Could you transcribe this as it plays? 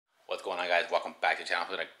going on, guys? Welcome back to the channel.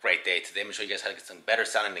 It's been a great day. Today I'm going to show you guys how to get some better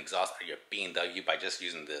sounding exhaust out of your BMW by just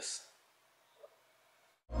using this.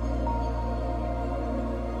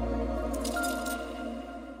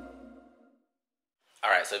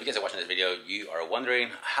 Alright, so if you guys are watching this video, you are wondering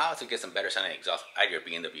how to get some better sounding exhaust out of your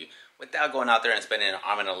BMW without going out there and spending an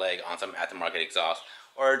arm and a leg on some aftermarket exhaust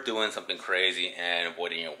or doing something crazy and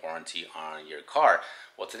avoiding your warranty on your car.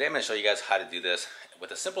 Well, today I'm going to show you guys how to do this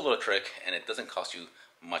with a simple little trick, and it doesn't cost you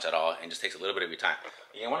much at all and just takes a little bit of your time.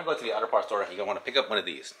 You're going to want to go to the auto parts store. You're going to want to pick up one of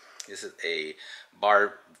these. This is a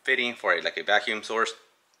bar fitting for like a vacuum source,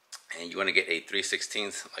 and you want to get a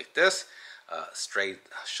 3/16 like this, straight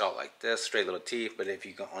shot like this, straight little teeth. But if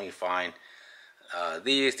you can only find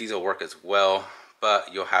these will work as well,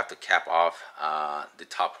 but you'll have to cap off the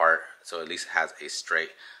top part so at least it has a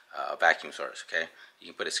straight vacuum source. Okay, you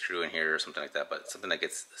can put a screw in here or something like that, but something that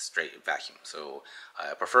gets straight vacuum. So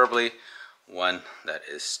preferably one that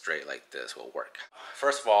is straight like this will work.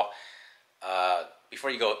 First of all, before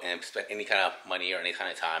you go and spend any kind of money or any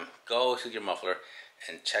kind of time, go to your muffler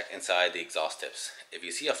and check inside the exhaust tips. If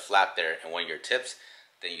you see a flap there in one of your tips,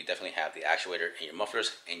 then you definitely have the actuator in your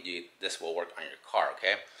mufflers, and this will work on your car,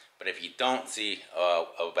 okay? But if you don't see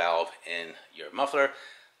a valve in your muffler,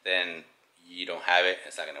 then you don't have it.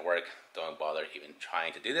 It's not gonna work. Don't bother even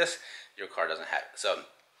trying to do this. Your car doesn't have it. So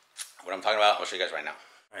what I'm talking about, I'll show you guys right now.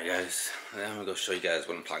 Alright guys, I'm gonna go show you guys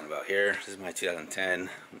what I'm talking about here. This is my 2010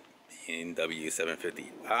 BMW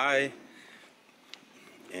 750i.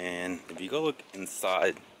 And if you go look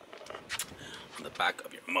inside on the back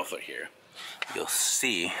of your muffler here, you'll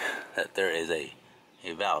see that there is a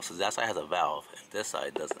valve. So that side has a valve, and this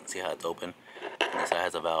side doesn't. See how it's open? And this side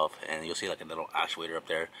has a valve, and you'll see like a little actuator up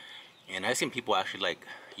there. And I've seen people actually like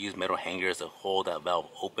use metal hangers to hold that valve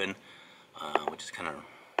open, which is kind of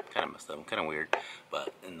messed up, kind of weird.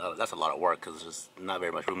 But that's a lot of work because there's not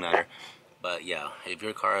very much room there. But yeah, if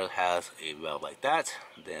your car has a valve like that,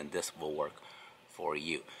 then this will work for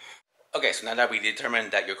you. Okay, so now that we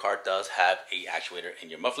determined that your car does have a actuator in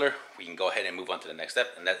your muffler, we can go ahead and move on to the next step,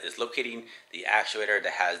 and that is locating the actuator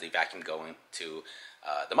that has the vacuum going to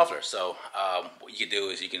the muffler. So what you can do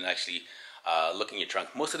is you can actually look in your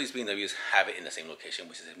trunk. Most of these BMWs have it in the same location,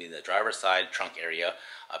 which is in the driver's side trunk area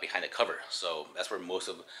behind the cover. So that's where most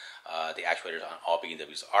of the actuators on all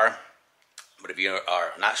BMWs are. But if you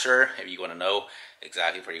are not sure, if you want to know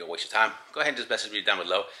exactly before you go waste your time, go ahead and just message me down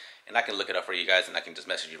below, and I can look it up for you guys, and I can just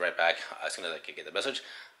message you right back as soon as I can get the message.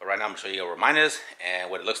 But right now I'm going to show you what mine is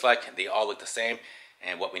and what it looks like. They all look the same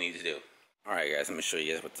and what we need to do. Alright guys, let me show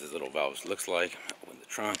you guys what this little valve looks like. Open the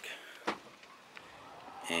trunk.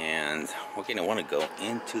 And we're going to want to go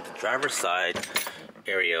into the driver's side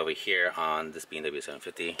area over here on this BMW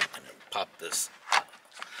 750. I'm going to pop this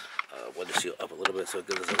weather seal up a little bit so it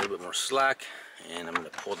gives us a little bit more slack. And I'm going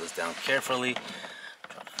to pull this down carefully.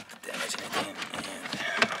 Try not to damage anything.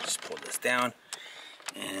 And just pull this down.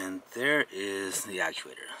 And there is the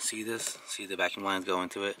actuator. See this? See the vacuum lines go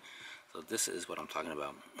into it? So this is what I'm talking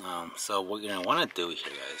about. So what we're going to want to do here,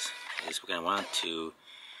 guys, is we're going to want to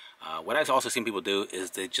what I've also seen people do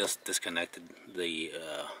is they just disconnected the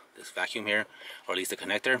this vacuum here, or at least the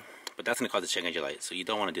connector, but that's going to cause the check engine light, so you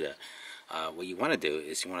don't want to do that. What you want to do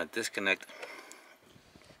is you want to disconnect,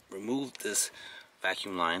 remove this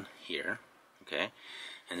vacuum line here, okay,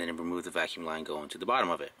 and then remove the vacuum line going to the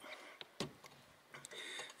bottom of it.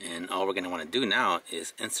 And all we're going to want to do now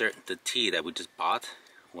is insert the T that we just bought,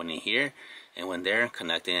 one in here and one there,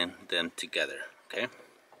 connecting them together, okay.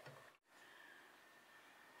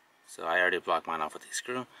 So I already blocked mine off with the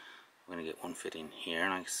screw. We're going to get one fitting here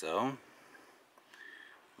like so.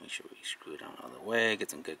 Make sure we screw it down all the way, get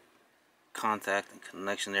some good contact and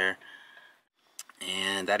connection there.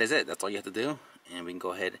 And that is it. That's all you have to do. And we can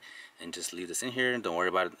go ahead and just leave this in here. Don't worry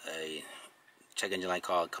about a check engine light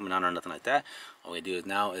call coming on or nothing like that. All we do is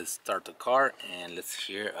now is start the car, and let's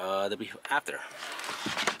hear the before after.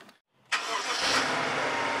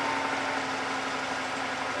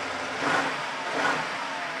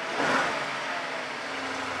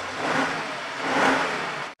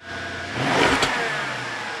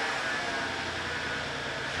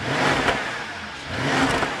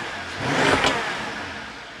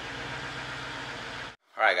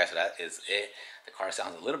 Alright guys, so that is it. The car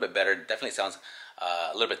sounds a little bit better. Definitely sounds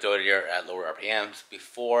a little bit throatier at lower RPMs.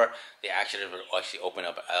 Before, the actuators would actually open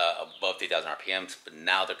up above 3,000 RPMs, but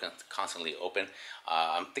now they're constantly open.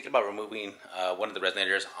 I'm thinking about removing one of the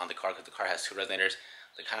resonators on the car, because the car has two resonators.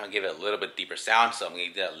 to kind of give it a little bit deeper sound. So I'm going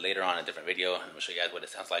to do that later on in a different video. I'm going to show you guys what it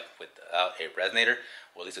sounds like without a resonator,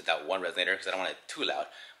 or at least without one resonator, because I don't want it too loud,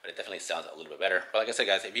 but it definitely sounds a little bit better. But like I said,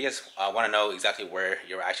 guys, if you guys want to know exactly where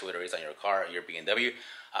your actuator is on your car or your BMW,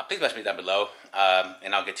 please message me down below,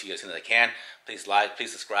 and I'll get to you as soon as I can. Please like,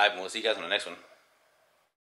 please subscribe, and we'll see you guys on the next one.